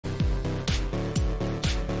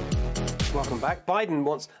Welcome back. Biden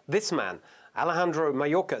wants this man, Alejandro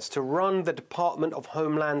Mayorkas, to run the Department of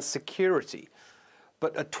Homeland Security.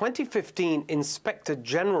 But a 2015 Inspector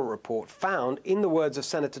General report found, in the words of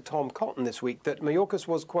Senator Tom Cotton this week, that Mayorkas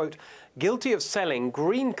was, quote, guilty of selling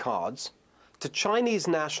green cards to Chinese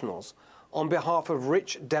nationals on behalf of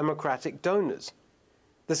rich Democratic donors.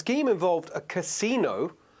 The scheme involved a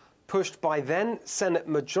casino pushed by then Senate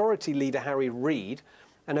Majority Leader Harry Reid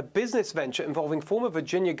and a business venture involving former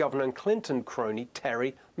Virginia Governor and Clinton crony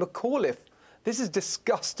Terry McAuliffe. This is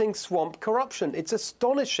disgusting swamp corruption. It's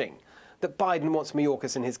astonishing that Biden wants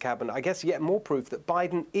Mayorkas in his cabinet. I guess yet more proof that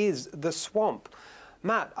Biden is the swamp.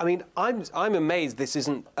 Matt, I mean, I'm amazed this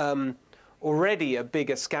isn't already a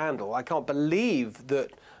bigger scandal. I can't believe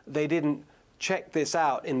that they didn't check this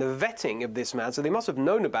out in the vetting of this man, so they must have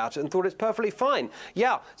known about it and thought it's perfectly fine.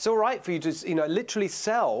 Yeah, it's all right for you to, literally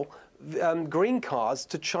sell green cards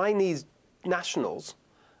to Chinese nationals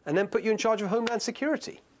and then put you in charge of Homeland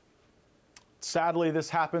Security. Sadly, this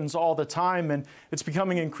happens all the time, and it's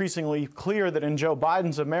becoming increasingly clear that in Joe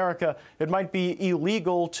Biden's America, it might be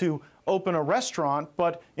illegal to open a restaurant,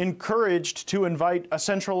 but encouraged to invite a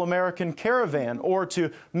Central American caravan or to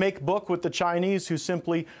make book with the Chinese who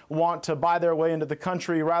simply want to buy their way into the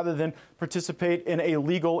country rather than participate in a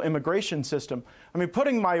legal immigration system. I mean,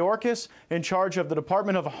 putting Mayorkas in charge of the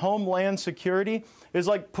Department of Homeland Security is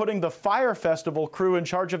like putting the Fire Festival crew in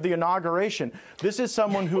charge of the inauguration. This is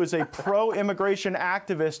someone who is a pro-immigration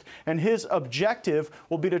activist, and his objective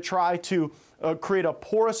will be to try to create a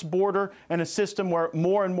porous border and a system where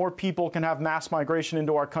more and more people can have mass migration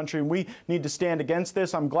into our country. And we need to stand against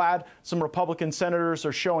this. I'm glad some Republican senators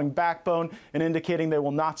are showing backbone and indicating they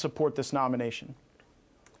will not support this nomination.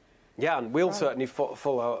 Yeah, and we'll certainly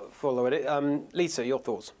follow it. Lisa, your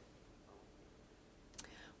thoughts?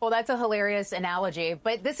 Well, that's a hilarious analogy,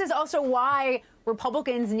 but this is also why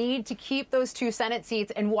Republicans need to keep those 2 Senate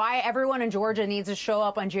seats and why everyone in Georgia needs to show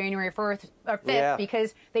up on January 1st or 5th,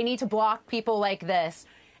 because they need to block people like this.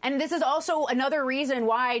 And this is also another reason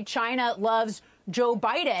why China loves Joe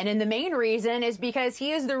Biden. And the main reason is because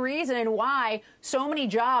he is the reason why so many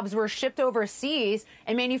jobs were shipped overseas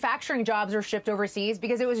and manufacturing jobs were shipped overseas,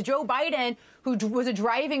 because it was Joe Biden who was a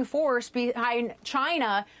driving force behind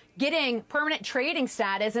China getting permanent trading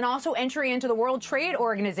status and also entry into the World Trade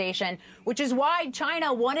Organization, which is why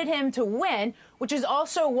China wanted him to win, which is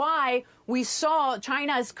also why we saw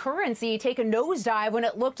China's currency take a nosedive when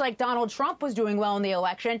it looked like Donald Trump was doing well in the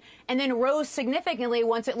election, and then rose significantly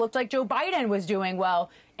once it looked like Joe Biden was doing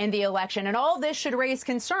well in the election. And all this should raise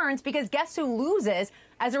concerns, because guess who loses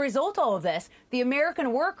as a result of all of this? The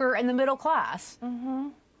American worker and the middle class. Mm-hmm.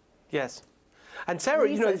 Yes. And Sarah,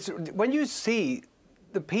 when you see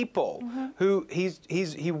the people who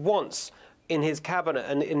he wants in his cabinet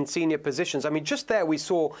and in senior positions. I mean, just there we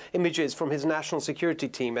saw images from his national security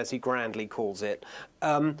team, as he grandly calls it.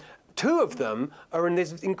 2 of them are in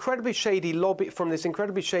this incredibly shady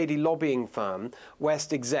lobbying firm,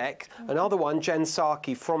 West Exec. Another one, Jen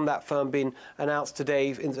Psaki, from that firm, being announced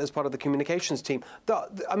today as part of the communications team.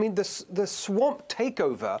 I mean, the swamp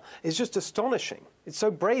takeover is just astonishing. It's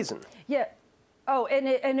so brazen. Yeah. Oh, and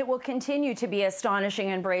it will continue to be astonishing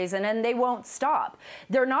and brazen, and they won't stop.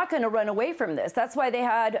 They're not going to run away from this. That's why they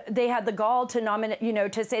had the gall to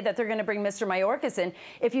nominate, to say that they're going to bring Mr. Mayorkas in.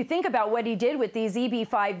 If you think about what he did with these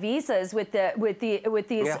EB-5 visas with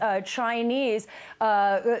these Chinese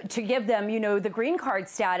to give them, the green card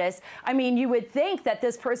status, I mean, you would think that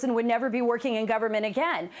this person would never be working in government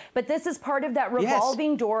again. But this is part of that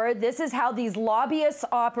revolving door. This is how these lobbyists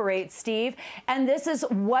operate, Steve, and this is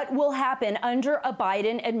what will happen under a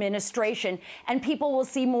Biden administration, and people will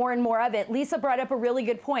see more and more of it. Lisa brought up a really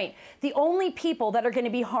good point. The only people that are going to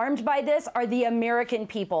be harmed by this are the American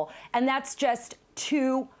people, and that's just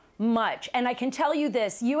too much. And I can tell you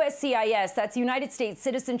this, USCIS, that's United States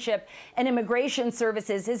Citizenship and Immigration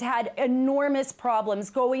Services, has had enormous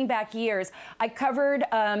problems going back years. I covered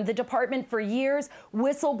the department for years.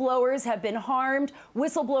 Whistleblowers have been harmed.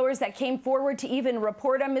 Whistleblowers that came forward to even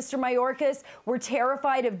report on Mr. Mayorkas were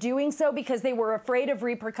terrified of doing so because they were afraid of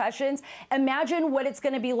repercussions. Imagine what it's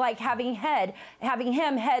going to be like having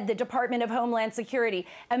him head the Department of Homeland Security.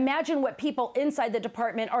 Imagine what people inside the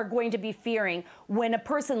department are going to be fearing when a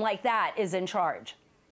person like that is in charge.